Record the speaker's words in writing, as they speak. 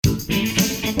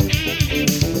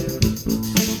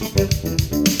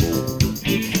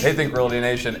Hey Think Realty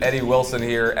Nation, Eddie Wilson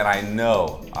here, and I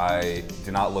know I do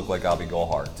not look like Albie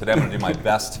Goldhart. Today I'm going to do my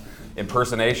best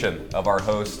impersonation of our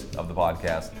host of the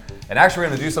podcast. And actually we're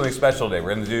going to do something special today.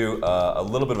 We're going to do a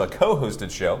little bit of a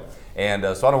co-hosted show. And so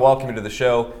I want to welcome you to the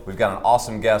show. We've got an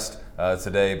awesome guest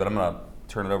today, but I'm going to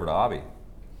turn it over to Abhi.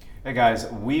 Hey guys,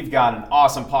 we've got an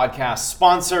awesome podcast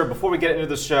sponsor. Before we get into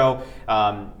the show,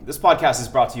 this podcast is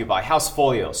brought to you by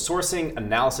Housefolio, sourcing,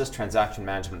 analysis, transaction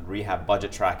management, rehab,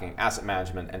 budget tracking, asset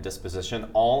management, and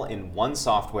disposition, all in one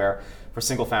software for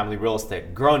single-family real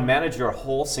estate. Grow and manage your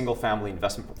whole single-family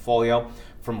investment portfolio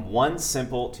from one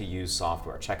simple-to-use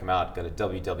software. Check them out. Go to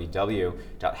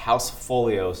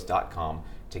www.housefolios.com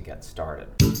to get started.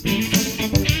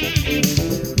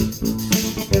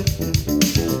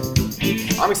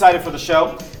 I'm excited for the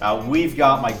show. We've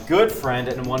got my good friend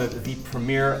and one of the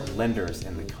premier lenders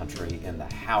in the country in the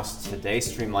house today,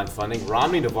 Streamline Funding,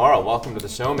 Romney Navarro. Welcome to the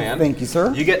show, man. Thank you,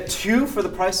 sir. You get two for the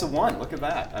price of one. Look at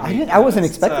that. I wasn't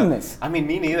expecting this. I mean,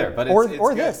 me neither. But or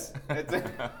good. this.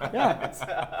 Yeah.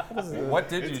 What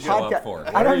did you show up for?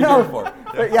 I don't know.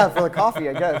 But yeah, for the coffee,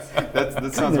 I guess.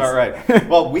 That sounds about right.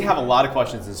 Well, we have a lot of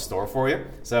questions in store for you.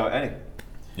 So, Eddie.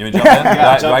 You want to jump in?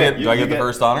 Yeah, do I get the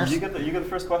first honors? You get the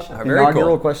first question. Very Inaugural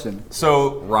cool. question.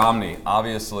 So, Romney,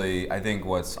 obviously, I think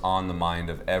what's on the mind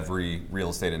of every real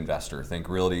estate investor, Think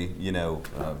Realty,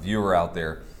 viewer out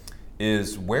there,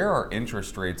 is where are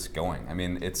interest rates going? I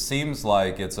mean, it seems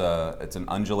like it's an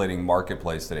undulating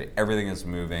marketplace today. Everything is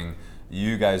moving.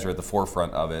 You guys are at the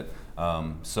forefront of it.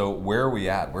 So where are we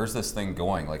at? Where's this thing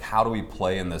going? Like, how do we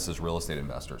play in this as real estate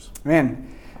investors?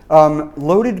 Man,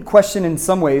 loaded question in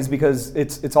some ways because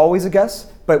it's always a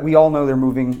guess, but we all know they're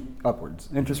moving upwards.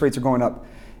 Interest rates are going up.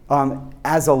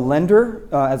 As a lender,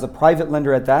 as a private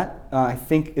lender at that, I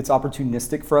think it's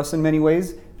opportunistic for us in many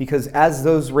ways because as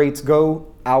those rates go,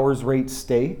 ours rates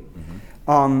stay.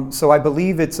 Mm-hmm. So I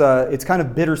believe it's kind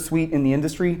of bittersweet in the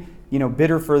industry.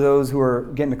 Bitter for those who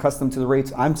are getting accustomed to the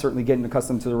rates. I'm certainly getting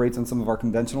accustomed to the rates on some of our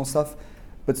conventional stuff,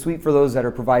 but sweet for those that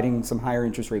are providing some higher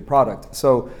interest rate product.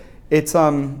 So it's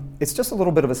just a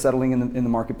little bit of a settling in the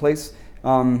marketplace.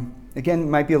 Again,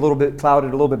 might be a little bit clouded,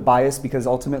 a little bit biased because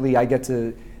ultimately I get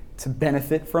to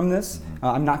benefit from this. Mm-hmm.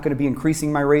 I'm not going to be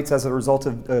increasing my rates as a result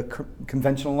of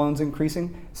conventional loans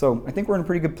increasing. So I think we're in a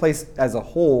pretty good place as a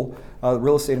whole.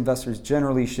 Real estate investors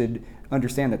generally should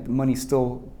understand that the money is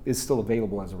still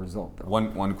available as a result.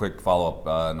 One quick follow-up,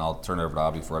 and I'll turn it over to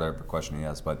Abhi for whatever question he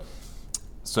has. But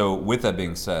so with that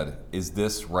being said, is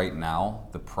this right now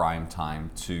the prime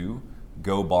time to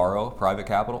go borrow private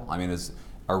capital? I mean,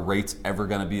 are rates ever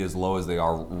going to be as low as they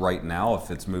are right now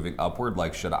if it's moving upward?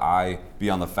 Like, should I be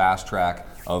on the fast track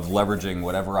of leveraging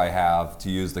whatever I have to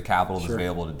use the capital that's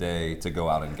available today to go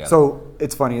out and get it? So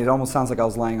it's funny. It almost sounds like I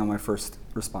was lying on my first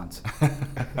response.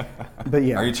 But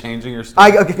yeah. Are you changing your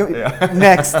story?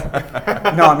 Next. No,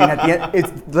 I mean, at the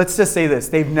end, let's just say this.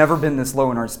 They've never been this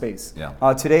low in our space. Yeah.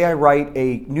 Today I write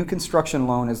a new construction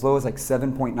loan as low as like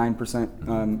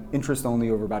 7.9% interest only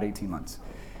over about 18 months.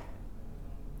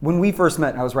 When we first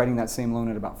met, I was writing that same loan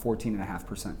at about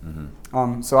 14.5%.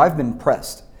 Mm-hmm. So I've been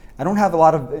pressed. I don't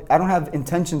have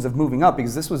intentions of moving up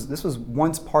because this was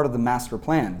once part of the master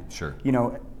plan. Sure.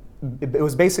 It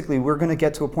was basically we're going to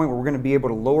get to a point where we're going to be able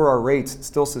to lower our rates,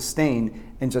 still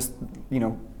sustain, and just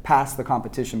pass the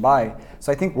competition by.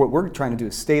 So I think what we're trying to do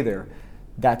is stay there.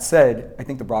 That said, I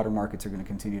think the broader markets are going to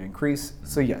continue to increase. Mm-hmm.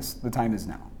 So yes, the time is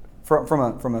now.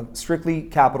 From a strictly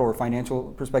capital or financial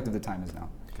perspective, the time is now.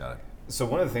 Got it. So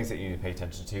one of the things that you need to pay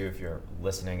attention to if you're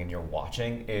listening and you're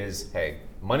watching is, hey,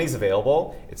 money's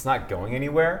available, it's not going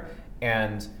anywhere,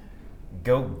 and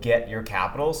go get your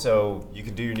capital so you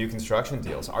can do your new construction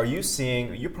deals.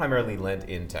 You primarily lend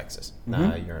in Texas.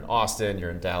 Mm-hmm. You're in Austin, you're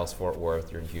in Dallas, Fort Worth,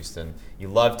 you're in Houston. You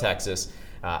love Texas.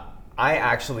 I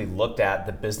actually looked at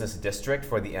the business district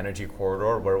for the energy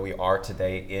corridor where we are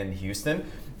today in Houston,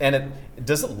 and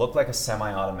does it look like a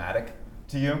semi-automatic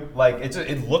to you? Like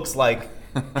it looks like.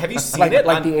 Have you seen it?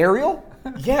 Like the aerial?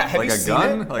 Yeah. Have like you a seen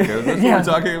gun? it? Like is this what we're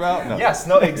talking about? No. Yes.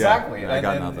 No. Exactly. Yeah, I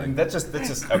got nothing. And that's just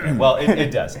okay. Well,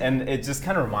 it does, and it just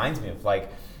kind of reminds me of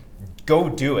like, go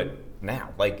do it now.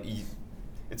 Like,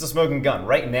 it's a smoking gun.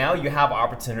 Right now, you have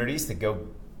opportunities to go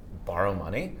borrow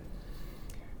money.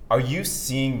 Are you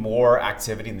seeing more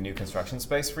activity in the new construction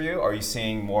space for you? Are you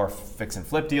seeing more fix and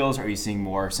flip deals? Are you seeing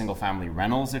more single family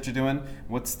rentals that you're doing?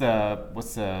 What's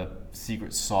the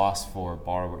secret sauce for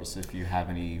borrowers if you have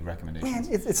any recommendations?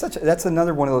 Man, that's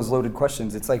another one of those loaded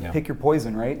questions. It's like pick your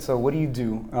poison, right? So what do you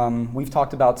do? We've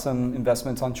talked about some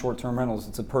investments on short-term rentals.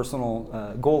 It's a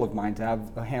personal goal of mine to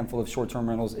have a handful of short-term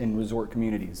rentals in resort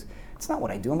communities. It's not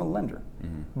what I do. I'm a lender,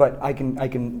 but I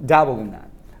can dabble in that.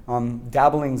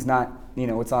 Dabbling's not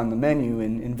what's on the menu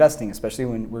in investing, especially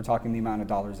when we're talking the amount of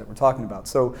dollars that we're talking about.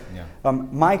 So Yeah.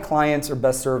 my clients are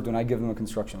best served when I give them a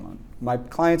construction loan. My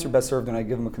clients are best served when I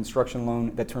give them a construction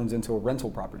loan that turns into a rental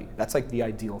property. That's like the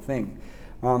ideal thing.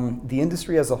 The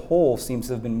industry as a whole seems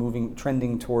to have been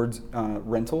trending towards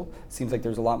rental. Seems like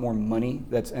there's a lot more money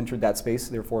that's entered that space,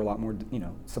 therefore a lot more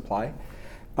supply.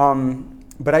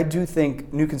 But I do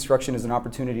think new construction is an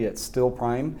opportunity that's still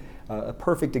prime. A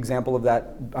perfect example of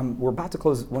that, we're about to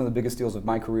close one of the biggest deals of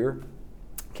my career.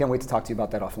 Can't wait to talk to you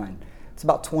about that offline. It's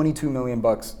about $22 million,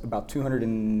 about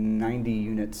 290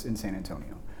 units in San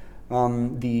Antonio.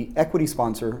 The equity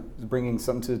sponsor is bringing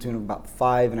something to the tune of about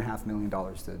 $5.5 million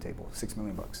to the table, $6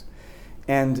 million.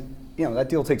 And that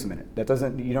deal takes a minute.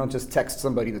 You don't just text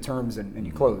somebody the terms and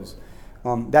you close.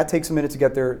 That takes a minute to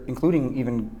get there, including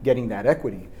even getting that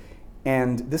equity.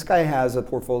 And this guy has a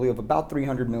portfolio of about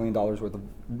 $300 million worth of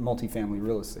multifamily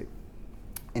real estate.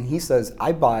 And he says,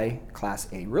 I buy Class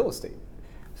A real estate.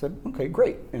 I said, okay,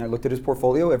 great. And I looked at his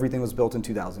portfolio. Everything was built in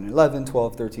 2011,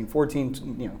 12, 13,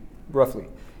 14, roughly.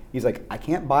 He's like, I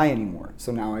can't buy anymore,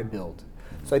 so now I build.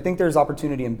 So I think there's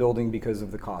opportunity in building because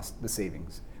of the cost, the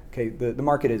savings. Okay, the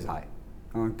market is high.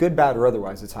 Good, bad, or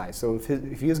otherwise, it's high. So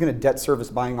if he was going to debt service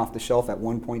buying off the shelf at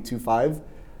 1.25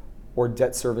 or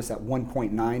debt service at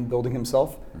 1.9 building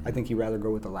himself, I think he'd rather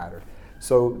go with the latter.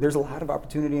 So there's a lot of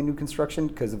opportunity in new construction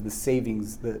because of the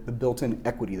savings, the built-in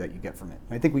equity that you get from it.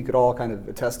 And I think we could all kind of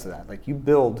attest to that. Like you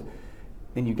build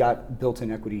and you got built-in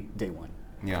equity day one.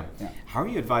 Yeah. How are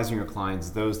you advising your clients,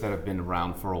 those that have been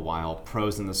around for a while,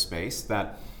 pros in the space,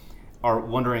 that are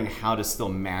wondering how to still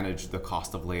manage the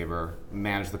cost of labor,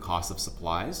 manage the cost of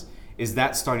supplies? Is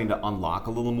that starting to unlock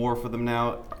a little more for them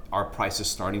now? Are prices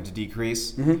starting to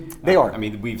decrease? Mm-hmm. They are. I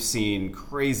mean, we've seen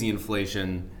crazy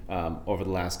inflation over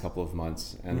the last couple of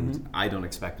months, and I don't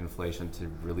expect inflation to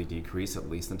really decrease, at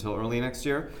least until early next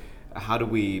year. How do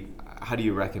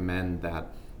you recommend that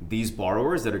these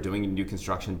borrowers that are doing new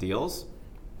construction deals,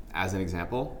 as an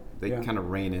example, they kind of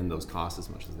rein in those costs as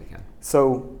much as they can?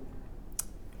 So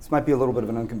this might be a little bit of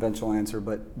an unconventional answer,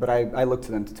 but I look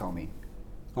to them to tell me.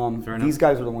 These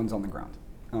guys are the ones on the ground.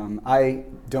 I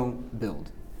don't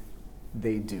build.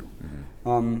 They do.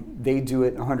 They do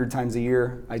it 100 times a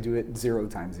year. I do it 0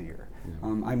 times a year.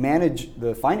 I manage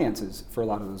the finances for a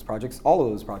lot of those projects, all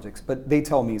of those projects, but they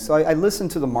tell me. So I listen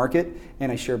to the market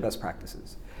and I share best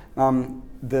practices.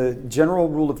 The general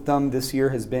rule of thumb this year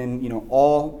has been,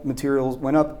 all materials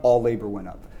went up, all labor went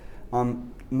up.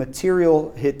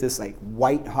 Material hit this like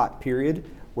white hot period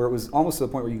where it was almost to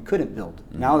the point where you couldn't build.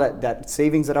 Now that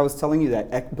savings that I was telling you,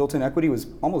 that built-in equity was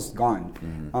almost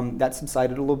gone. That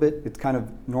subsided a little bit. It's kind of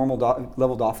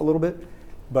leveled off a little bit.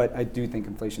 But I do think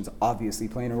inflation's obviously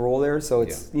playing a role there. So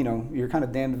it's, you're kind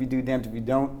of damned if you do, damned if you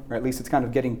don't. Or at least it's kind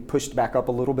of getting pushed back up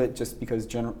a little bit just because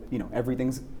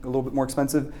everything's a little bit more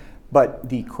expensive. But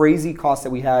the crazy costs that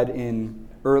we had in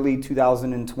early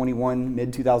 2021,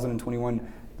 mid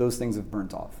 2021, those things have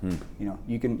burnt off.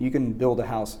 You can build a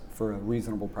house for a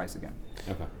reasonable price again.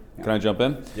 Okay. Can I jump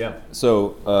in? Yeah.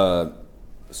 So,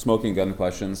 smoking gun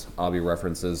questions, Obby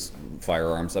references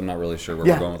firearms. I'm not really sure where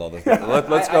we're going with all this.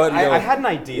 Let's go ahead and go. I had an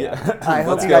idea. I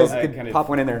hope you guys could pop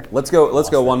one in there. Let's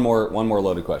go one more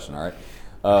loaded question, all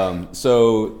right?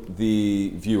 So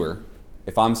the viewer,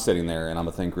 if I'm sitting there and I'm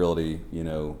a Think Realty,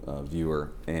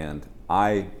 viewer, and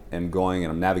I am going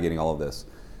and I'm navigating all of this,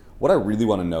 what I really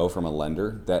want to know from a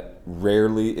lender that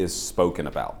rarely is spoken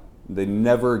about, they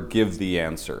never give the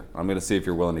answer. I'm going to see if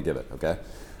you're willing to give it, okay?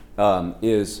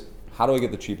 Is how do I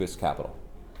get the cheapest capital?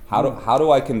 How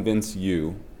do I convince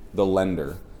you, the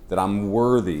lender, that I'm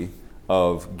worthy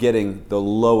of getting the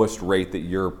lowest rate that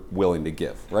you're willing to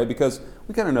give, right? Because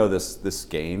we kind of know this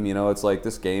game, it's like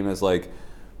this game is like,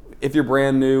 if you're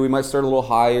brand new, we might start a little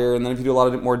higher, and then if you do a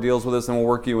lot of more deals with us, then we'll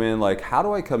work you in. Like, how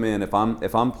do I come in if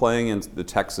I'm playing in the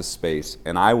Texas space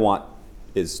and I want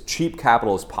as cheap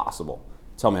capital as possible?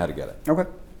 Tell me how to get it.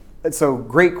 Okay, so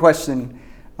great question,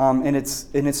 and it's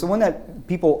the one that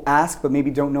people ask but maybe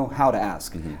don't know how to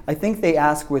ask. I think they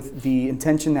ask with the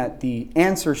intention that the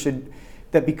answer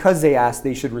that because they asked,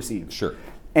 they should receive. Sure.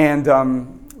 And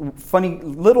funny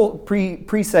little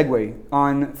pre-segue,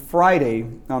 on Friday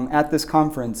at this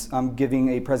conference, I'm giving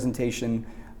a presentation.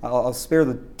 I'll spare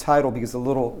the title because it's a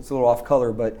little off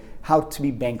color, but how to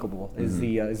be bankable is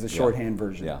the shorthand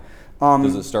version. Yeah.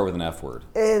 Does it start with an F word?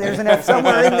 There's an F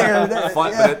somewhere in there.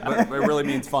 But it really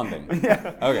means funding.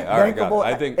 Yeah. Okay. All right. Got it.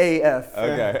 I think AF.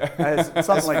 Okay.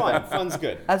 Something like that. Fun's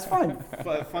good. That's fun.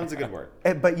 Fun's a good word.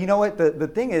 But you know what? The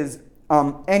thing is,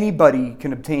 anybody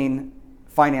can obtain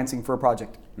financing for a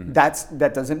project.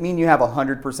 That doesn't mean you have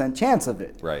 100% chance of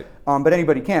it. Right. But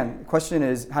anybody can. The question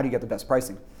is, how do you get the best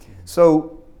pricing?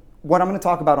 So what I'm going to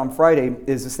talk about on Friday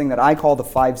is this thing that I call the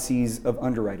 5 C's of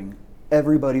underwriting.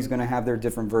 Everybody's going to have their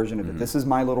different version of it. This is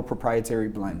my little proprietary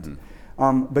blend.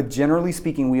 But generally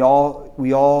speaking, we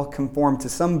all conform to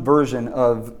some version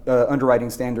of underwriting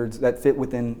standards that fit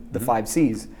within the 5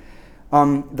 C's.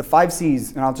 The 5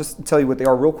 C's, and I'll just tell you what they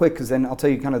are real quick, because then I'll tell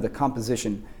you kind of the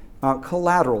composition.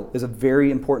 Collateral is a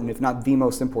very important, if not the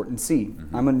most important C.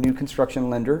 I'm a new construction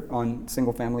lender on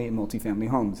single-family and multifamily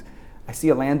homes. I see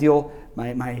a land deal,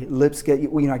 my lips get,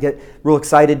 I get real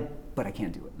excited, but I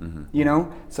can't do it.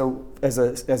 So as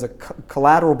a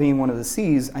collateral being one of the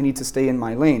C's, I need to stay in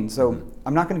my lane. So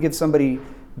I'm not going to give somebody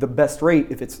the best rate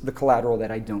if it's the collateral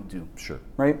that I don't do. Sure.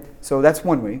 Right? So that's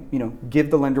one way.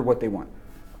 Give the lender what they want.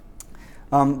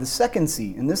 The second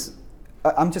C, and this,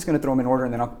 I'm just going to throw them in order,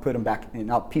 and then I'll put them back,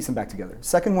 and I'll piece them back together.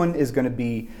 Second one is going to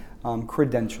be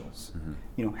credentials.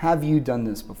 Have you done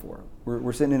this before?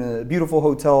 We're sitting in a beautiful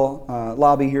hotel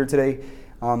lobby here today.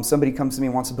 Somebody comes to me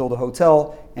and wants to build a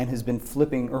hotel and has been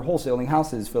flipping or wholesaling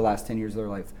houses for the last 10 years of their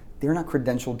life. They're not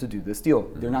credentialed to do this deal.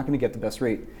 They're not going to get the best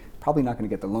rate. Probably not going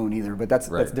to get the loan either, but that's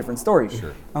a different story.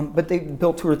 Sure. But they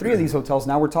built 2 or 3 of these hotels.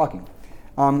 Now we're talking.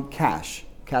 Cash.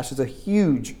 Cash is a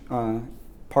huge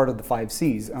part of the 5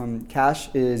 C's.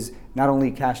 Cash is not only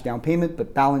cash down payment,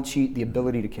 but balance sheet, the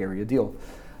ability to carry a deal.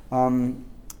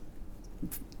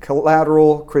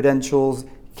 Collateral, credentials,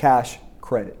 cash,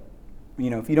 credit.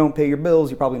 If you don't pay your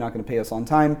bills, you're probably not going to pay us on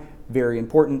time. Very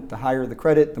important. The higher the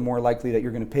credit, the more likely that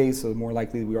you're going to pay, so the more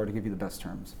likely we are to give you the best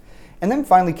terms. And then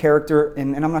finally, character,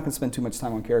 and I'm not going to spend too much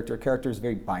time on character. Character is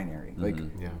very binary.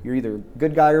 You're either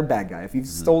good guy or bad guy. If you've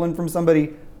stolen from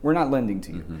somebody, we're not lending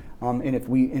to you. And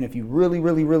if you really,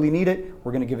 really, really need it,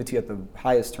 we're going to give it to you at the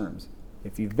highest terms.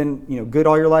 If you've been good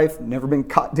all your life, never been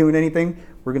caught doing anything,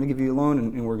 we're going to give you a loan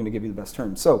and we're going to give you the best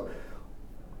terms. So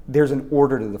there's an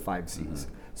order to the 5 C's.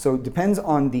 So it depends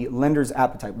on the lender's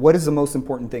appetite. What is the most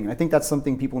important thing? And I think that's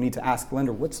something people need to ask the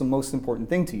lender. What's the most important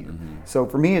thing to you? So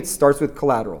for me, it starts with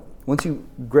collateral. Once you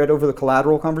get over the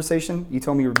collateral conversation, you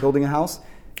tell me you're building a house,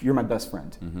 you're my best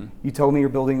friend. You told me you're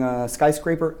building a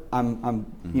skyscraper,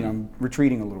 I'm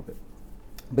retreating a little bit.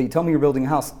 But you tell me you're building a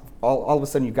house, all of a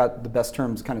sudden you've got the best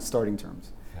terms, kind of starting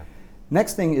terms. Yeah.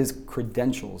 Next thing is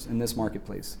credentials in this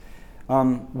marketplace.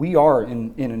 We are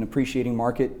in an appreciating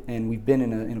market, and we've been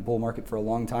in a bull market for a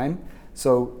long time.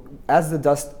 So as the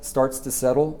dust starts to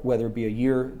settle, whether it be a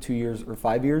year, 2 years, or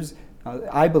 5 years,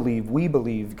 we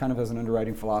believe, kind of as an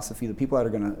underwriting philosophy, the people that are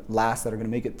going to last, that are going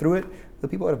to make it through it, the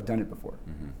people that have done it before,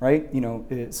 right?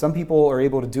 Some people are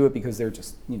able to do it because they're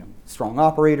just, strong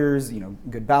operators,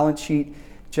 good balance sheet.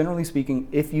 Generally speaking,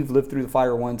 if you've lived through the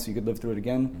fire once, you could live through it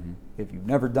again. If you've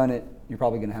never done it, you're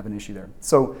probably going to have an issue there.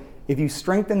 So if you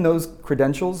strengthen those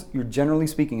credentials, you're generally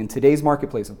speaking, in today's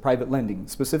marketplace of private lending,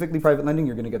 specifically private lending,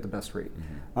 you're going to get the best rate.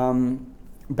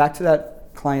 Back to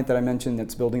that client that I mentioned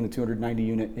that's building the 290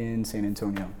 unit in San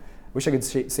Antonio. I wish I could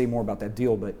say more about that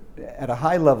deal, but at a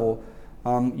high level,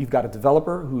 you've got a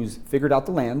developer who's figured out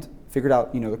the land, figured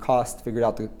out the cost, figured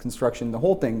out the construction, the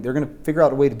whole thing. They're going to figure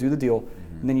out a way to do the deal,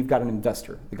 and then you've got an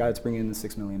investor, the guy that's bringing in the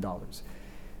 $6 million.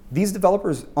 These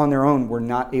developers on their own were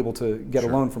not able to get a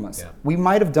loan from us. Yeah. We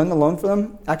might have done the loan for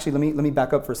them. Actually, let me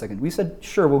back up for a second. We said,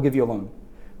 sure, we'll give you a loan,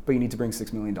 but you need to bring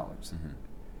 $6 million.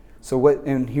 So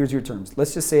and here's your terms.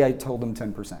 Let's just say I told them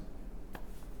 10%.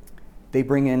 They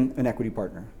bring in an equity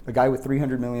partner, a guy with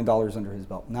 $300 million under his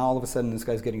belt. Now all of a sudden this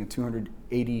guy's getting a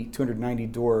 290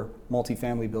 door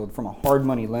multifamily build from a hard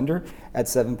money lender at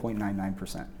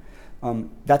 7.99%.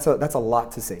 That's a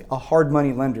lot to say. A hard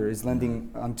money lender is lending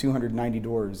on 290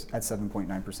 doors at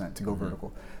 7.9% to go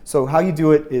vertical. So how you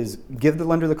do it is give the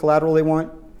lender the collateral they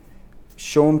want,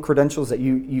 show them credentials that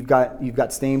you've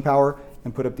got staying power,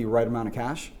 and put up the right amount of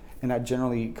cash, and that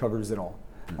generally covers it all.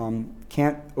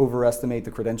 Can't overestimate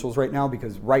the credentials right now,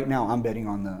 because right now I'm betting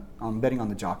on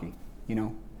the jockey.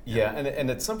 Yeah, and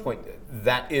at some point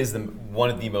that is one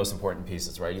of the most important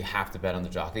pieces, right? You have to bet on the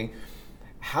jockey.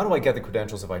 How do I get the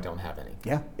credentials if I don't have any?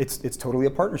 Yeah, it's totally a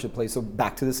partnership play. So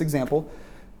back to this example,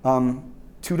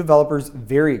 2 developers,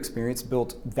 very experienced,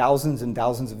 built thousands and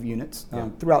thousands of units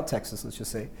throughout Texas, let's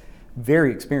just say.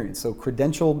 Very experienced, so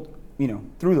credentialed,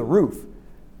 through the roof.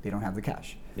 They don't have the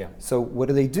cash. Yeah. So what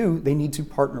do? They need to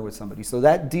partner with somebody. So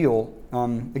that deal,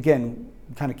 again,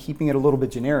 kind of keeping it a little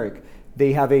bit generic,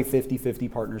 they have a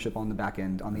 50-50 partnership on the back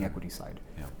end on the equity side.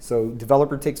 Yeah. So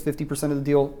developer takes 50% of the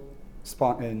deal,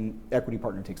 and equity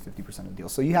partner takes 50% of the deal.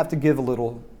 So you have to give a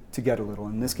little to get a little.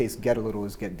 In this case, get a little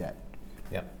is get debt.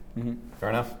 Yeah. Fair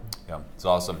enough. Yeah, it's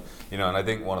awesome. And I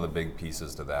think one of the big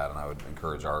pieces to that, and I would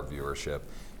encourage our viewership,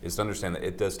 is to understand that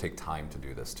it does take time to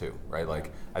do this too, right?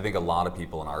 Like, I think a lot of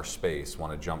people in our space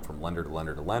want to jump from lender to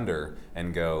lender to lender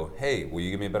and go, hey, will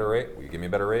you give me a better rate? Will you give me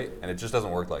a better rate? And it just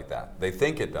doesn't work like that. They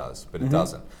think it does, but it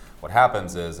doesn't. What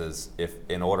happens is if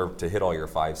in order to hit all your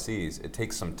 5 C's, it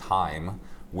takes some time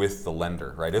with the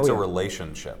lender, right? It's a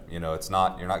relationship. You know, it's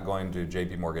not, you're not going to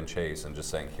JP Morgan Chase and just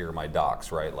saying, here are my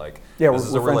docs, right? Like, this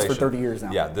is we're friends for 30 years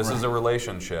now. Yeah, this is a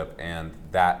relationship, and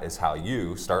that is how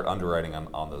you start underwriting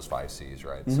on those 5 C's,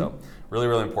 right? So really,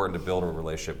 really important to build a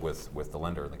relationship with the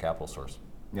lender and the capital source.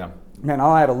 Yeah. Man,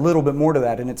 I'll add a little bit more to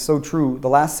that, and it's so true. The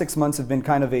last 6 months have been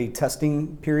kind of a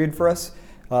testing period for us.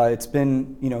 It's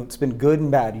been, it's been good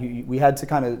and bad. We had to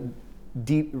kind of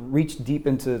reach deep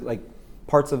into like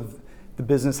parts of the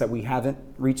business that we haven't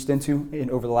reached into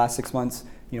over the last 6 months.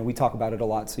 We talk about it a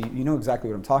lot, so you know exactly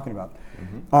what I'm talking about.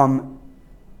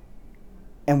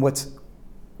 And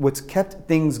what's kept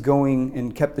things going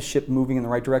and kept the ship moving in the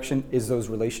right direction is those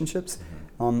relationships.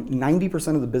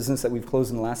 90% of the business that we've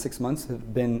closed in the last 6 months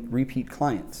have been repeat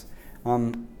clients.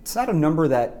 It's not a number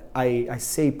that I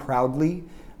say proudly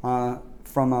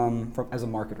from as a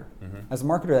marketer. As a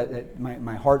marketer,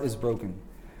 my heart is broken.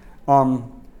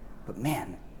 But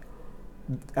man,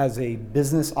 as a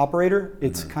business operator,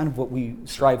 it's kind of what we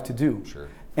strive to do. Sure.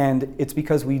 And it's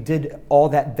because we did all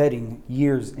that vetting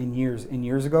years and years and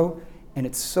years ago. And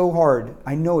it's so hard.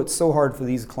 I know it's so hard for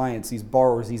these clients, these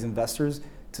borrowers, these investors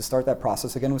to start that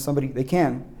process again with somebody. They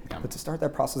can, but to start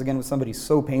that process again with somebody is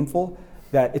so painful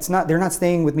that they're not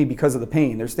staying with me because of the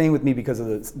pain. They're staying with me because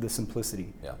of the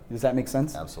simplicity. Yeah. Does that make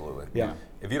sense? Absolutely. Yeah.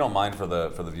 If you don't mind, for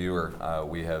the viewer,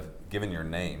 we have given your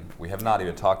name. We have not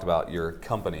even talked about your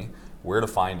company, where to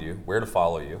find you, where to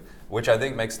follow you, which I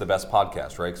think makes the best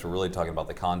podcast, right? Because we're really talking about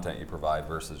the content you provide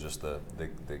versus just the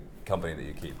company that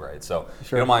you keep, right? So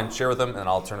if you don't mind, share with them, and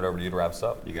I'll turn it over to you to wrap us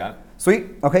up. You got it? Sweet.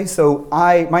 Okay, so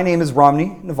my name is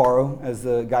Romney Navarro, as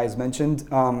the guys mentioned.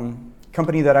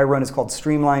 Company that I run is called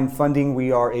Streamline Funding.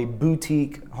 We are a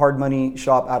boutique hard money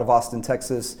shop out of Austin,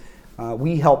 Texas.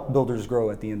 We help builders grow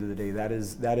at the end of the day. That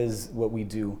is what we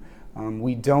do.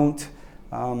 We don't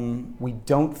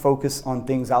focus on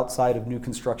things outside of new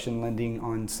construction lending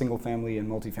on single family and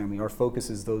multifamily. Our focus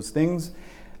is those things.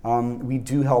 We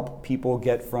do help people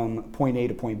get from point A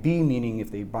to point B, meaning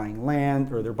if they're buying land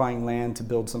to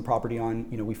build some property on,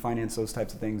 we finance those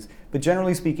types of things. But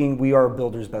generally speaking, we are a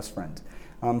builder's best friend.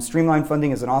 Streamline Funding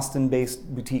is an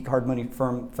Austin-based boutique hard money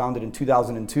firm founded in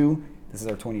 2002. This is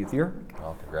our 20th year.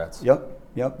 Well, congrats. Yep.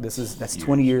 That's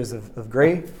 20 years of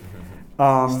gray.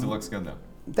 Still looks good though.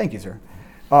 Thank you, sir.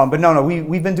 But no,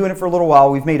 we've been doing it for a little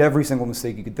while. We've made every single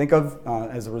mistake you could think of.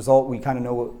 As a result, we kind of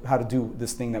know how to do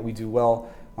this thing that we do well.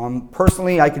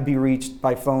 Personally, I could be reached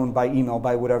by phone, by email,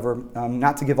 by whatever.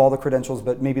 Not to give all the credentials,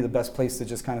 but maybe the best place to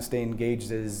just kind of stay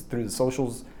engaged is through the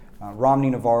socials.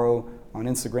 Romney Navarro on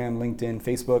Instagram, LinkedIn,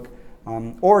 Facebook,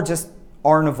 or just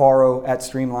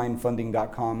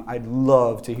rnavarro@streamlinefunding.com. I'd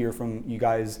love to hear from you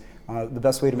guys. The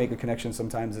best way to make a connection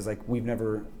sometimes is like we've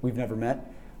never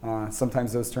met.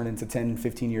 Sometimes those turn into 10,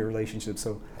 15-year relationships.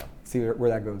 So see where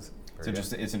that goes.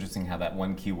 It's interesting how that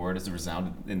one key word has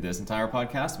resounded in this entire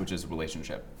podcast, which is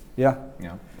relationship. Yeah.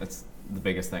 That's the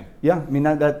biggest thing. Yeah, I mean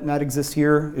that exists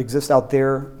here, exists out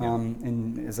there,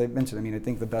 and as I mentioned, I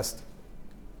think the best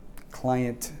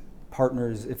client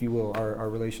partners, if you will, are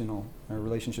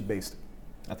relationship based.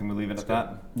 I think we'll leave it at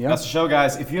that. Yeah. That's the show,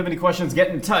 guys. If you have any questions, get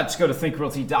in touch. Go to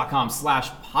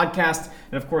thinkrealty.com/podcast.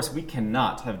 And of course, we could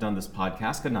not have done this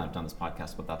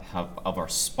podcast without the help of our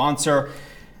sponsor,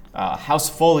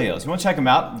 Housefolios. You want to check them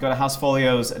out? Go to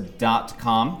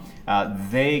housefolios.com.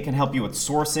 They can help you with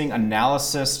sourcing,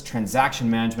 analysis, transaction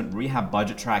management, rehab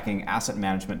budget tracking, asset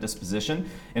management, disposition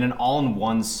in an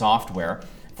all-in-one software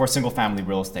for single-family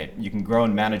real estate. You can grow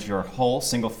and manage your whole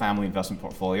single-family investment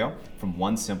portfolio from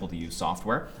one simple-to-use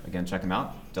software. Again, check them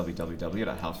out,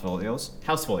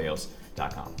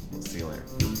 www.housefolios.com. See you later.